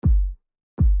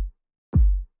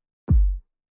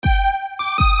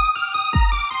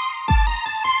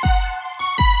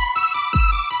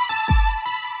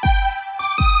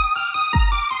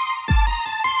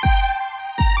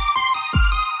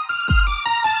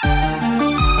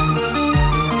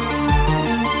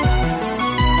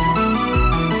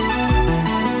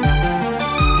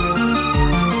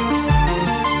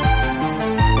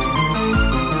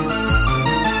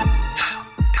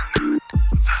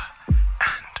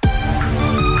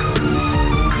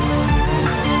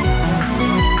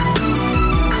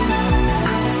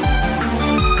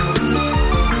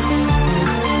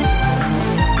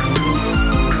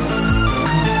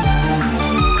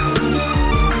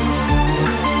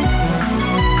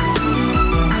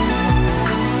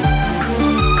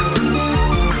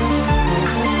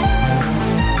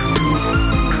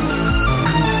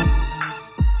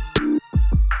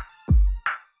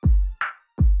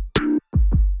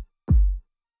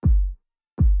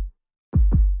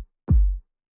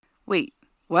Wait,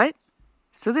 what?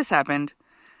 So this happened.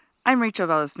 I'm Rachel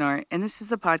Vallisnor, and this is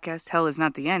the podcast Hell is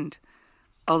Not the End,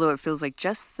 although it feels like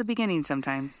just the beginning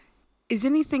sometimes. Is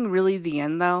anything really the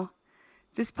end, though?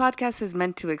 This podcast is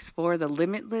meant to explore the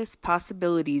limitless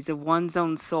possibilities of one's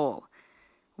own soul.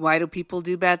 Why do people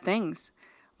do bad things?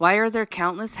 Why are there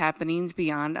countless happenings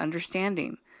beyond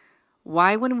understanding?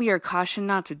 Why, when we are cautioned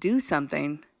not to do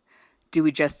something, do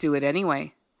we just do it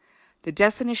anyway? The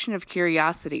definition of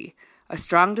curiosity, a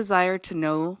strong desire to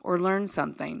know or learn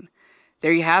something.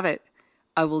 There you have it.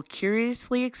 I will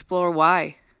curiously explore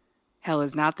why. Hell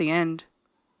is not the end.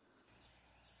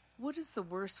 What is the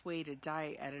worst way to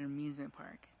die at an amusement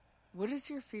park? What is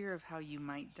your fear of how you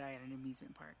might die at an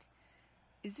amusement park?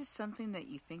 Is this something that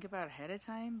you think about ahead of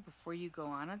time before you go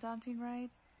on a daunting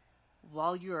ride?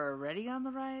 While you're already on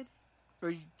the ride?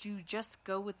 Or do you just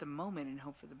go with the moment and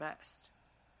hope for the best?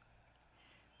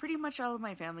 Pretty much all of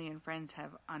my family and friends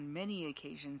have on many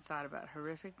occasions thought about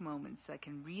horrific moments that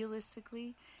can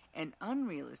realistically and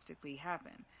unrealistically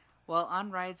happen while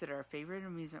on rides at our favorite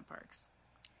amusement parks.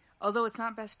 Although it's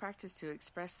not best practice to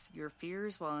express your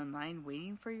fears while in line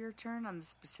waiting for your turn on the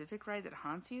specific ride that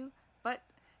haunts you, but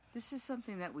this is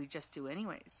something that we just do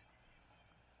anyways.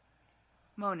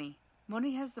 Moni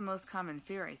has the most common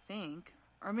fear, I think,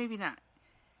 or maybe not.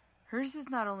 Hers is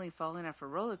not only falling off a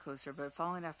roller coaster, but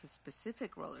falling off a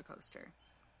specific roller coaster.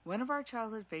 One of our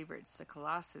childhood favorites, the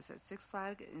Colossus at Six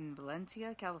Flags in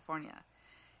Valencia, California.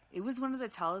 It was one of the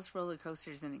tallest roller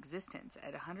coasters in existence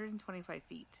at 125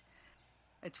 feet.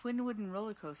 A twin wooden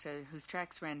roller coaster whose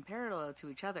tracks ran parallel to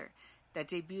each other that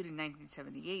debuted in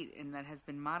 1978 and that has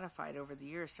been modified over the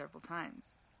years several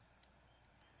times.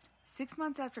 6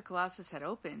 months after Colossus had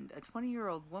opened, a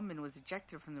 20-year-old woman was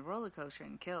ejected from the roller coaster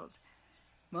and killed.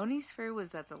 Moni's fear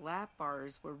was that the lap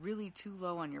bars were really too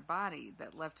low on your body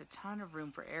that left a ton of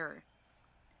room for error.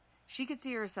 She could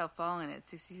see herself falling at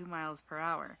 62 miles per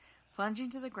hour, plunging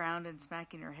to the ground and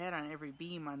smacking her head on every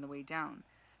beam on the way down.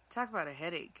 Talk about a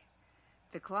headache.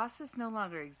 The Colossus no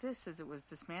longer exists as it was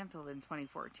dismantled in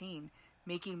 2014,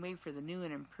 making way for the new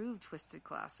and improved Twisted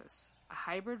Colossus, a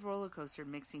hybrid roller coaster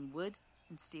mixing wood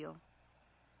and steel.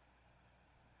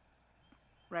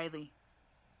 Riley's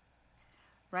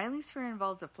fear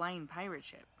involves a flying pirate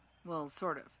ship. Well,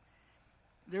 sort of.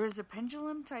 There is a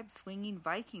pendulum-type swinging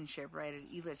Viking ship ride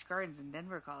at Elitch Gardens in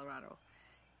Denver, Colorado.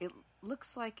 It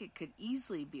looks like it could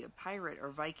easily be a pirate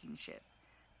or Viking ship.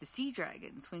 The Sea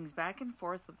Dragon swings back and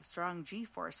forth with a strong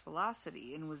G-force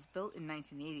velocity and was built in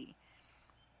 1980.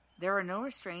 There are no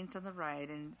restraints on the ride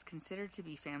and it's considered to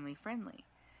be family-friendly.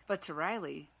 But to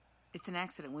Riley, it's an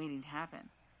accident waiting to happen.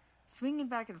 Swinging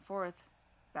back and forth,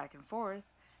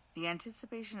 the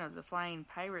anticipation of the flying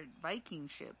pirate Viking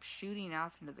ship shooting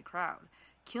off into the crowd,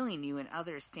 killing you and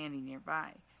others standing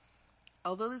nearby.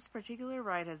 Although this particular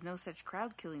ride has no such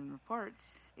crowd-killing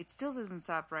reports, it still doesn't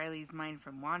stop Riley's mind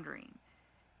from wandering.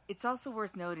 It's also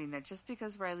worth noting that just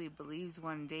because Riley believes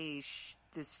one day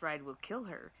this ride will kill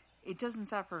her, it doesn't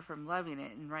stop her from loving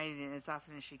it and riding it as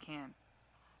often as she can.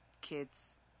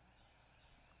 Kids.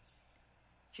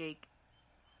 Jake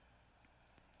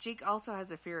also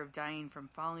has a fear of dying from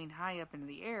falling high up into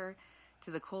the air to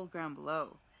the cold ground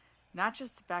below. Not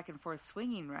just a back-and-forth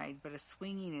swinging ride, but a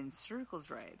swinging in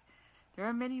circles ride. There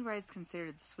are many rides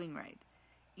considered the swing ride.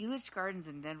 Elitch Gardens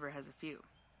in Denver has a few.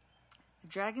 The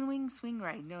Dragon Wing swing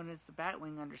ride, known as the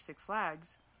Batwing under Six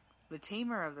Flags, the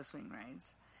tamer of the swing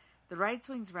rides. The ride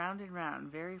swings round and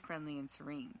round, very friendly and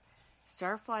serene.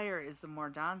 Starflyer is the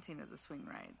more daunting of the swing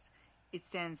rides. It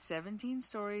stands 17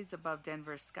 stories above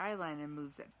Denver's skyline and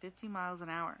moves at 50 miles an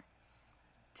hour.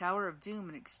 Tower of Doom,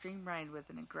 an extreme ride with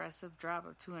an aggressive drop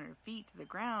of 200 feet to the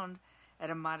ground at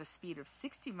a modest speed of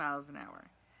 60 miles an hour.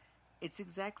 It's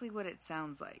exactly what it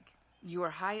sounds like. You are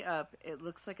high up, it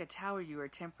looks like a tower you are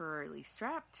temporarily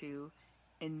strapped to,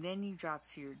 and then you drop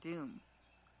to your doom.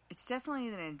 It's definitely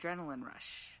an adrenaline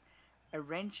rush. A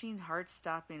wrenching,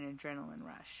 heart-stopping adrenaline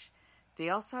rush. They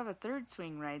also have a third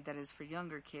swing ride that is for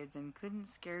younger kids and couldn't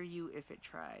scare you if it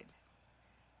tried.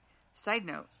 Side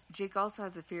note, Jake also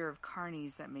has a fear of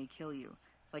carnies that may kill you,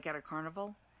 like at a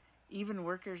carnival. Even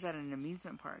workers at an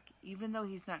amusement park, even though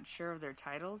he's not sure of their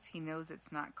titles, he knows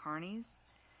it's not carnies.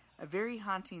 A very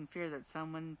haunting fear that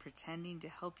someone pretending to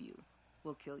help you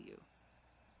will kill you.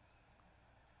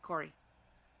 Corey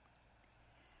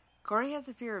has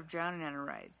a fear of drowning on a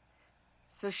ride.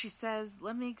 So she says,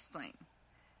 let me explain.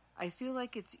 I feel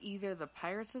like it's either the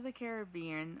Pirates of the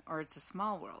Caribbean or it's a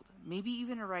Small World, maybe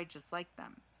even a ride just like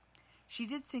them. She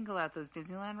did single out those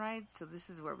Disneyland rides, so this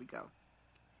is where we go.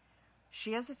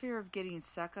 She has a fear of getting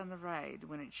stuck on the ride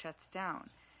when it shuts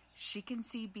down. She can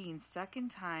see being stuck in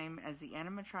time as the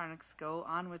animatronics go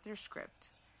on with their script.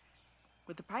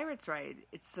 With the Pirates ride,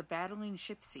 it's the battling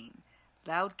ship scene.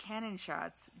 Loud cannon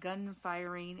shots, gun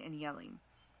firing, and yelling.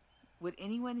 Would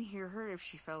anyone hear her if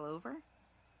she fell over?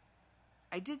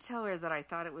 I did tell her that I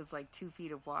thought it was like 2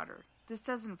 feet of water. This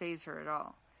doesn't faze her at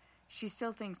all. She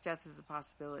still thinks death is a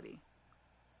possibility.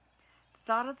 The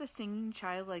thought of the singing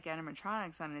childlike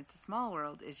animatronics on It's a Small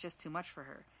World is just too much for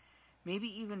her. Maybe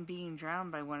even being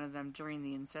drowned by one of them during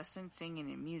the incessant singing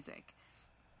and music.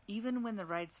 Even when the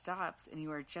ride stops and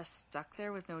you are just stuck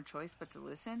there with no choice but to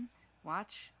listen,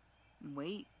 watch, and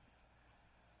wait.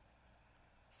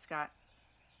 Scott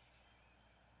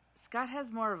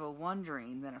has more of a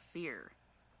wondering than a fear.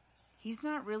 He's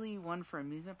not really one for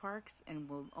amusement parks and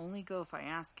will only go if I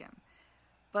ask him.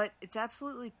 But it's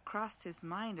absolutely crossed his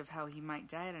mind of how he might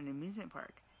die at an amusement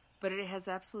park.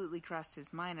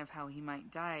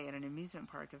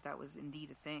 if that was indeed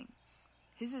a thing.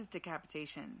 His is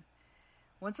decapitation.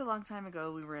 Once a long time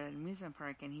ago, we were at an amusement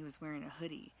park and he was wearing a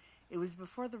hoodie. It was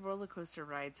before the roller coaster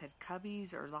rides had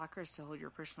cubbies or lockers to hold your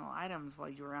personal items while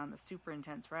you were on the super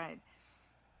intense ride.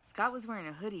 Scott was wearing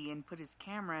a hoodie and put his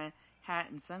camera, hat,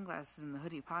 and sunglasses in the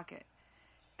hoodie pocket.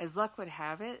 As luck would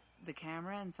have it, the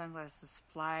camera and sunglasses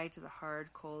fly to the hard,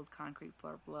 cold concrete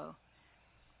floor below.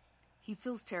 He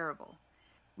feels terrible.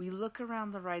 We look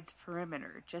around the ride's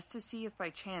perimeter just to see if by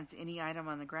chance any item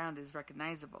on the ground is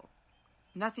recognizable.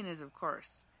 Nothing is, of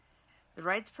course. The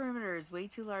ride's perimeter is way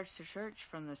too large to search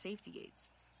from the safety gates.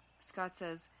 Scott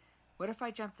says, "What if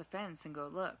I jump the fence and go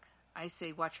look?" I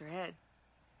say, "Watch your head."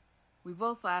 We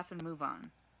both laugh and move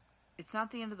on. "It's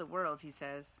not the end of the world," he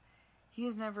says. He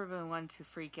has never been one to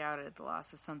freak out at the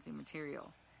loss of something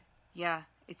material. Yeah,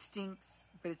 it stinks,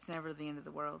 but it's never the end of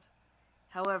the world.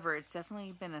 However, it's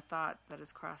definitely been a thought that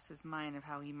has crossed his mind of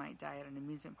how he might die at an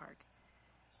amusement park.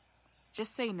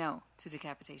 Just say no to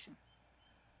decapitation.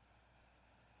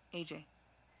 AJ.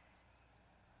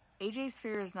 AJ's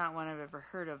fear is not one I've ever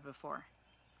heard of before.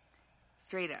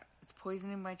 Straight up, it's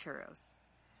poisoning my churros.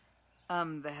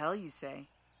 The hell you say?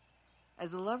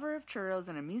 As a lover of churros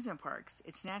and amusement parks,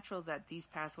 it's natural that these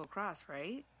paths will cross,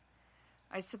 right?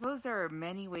 I suppose there are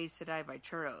many ways to die by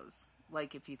churros,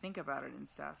 like if you think about it and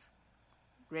stuff.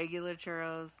 Regular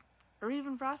churros, or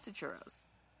even frosted churros.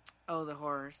 Oh, the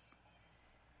horrors.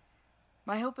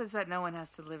 My hope is that no one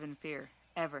has to live in fear,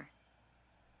 ever.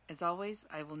 As always,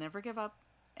 I will never give up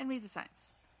and read the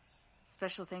signs.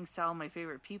 Special thanks to all my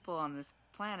favorite people on this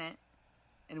planet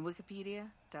and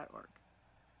wikipedia.org.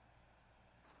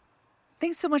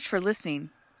 Thanks so much for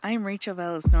listening. I am Rachel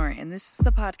Vallisnor, and this is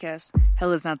the podcast,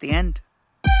 Hell is Not the End.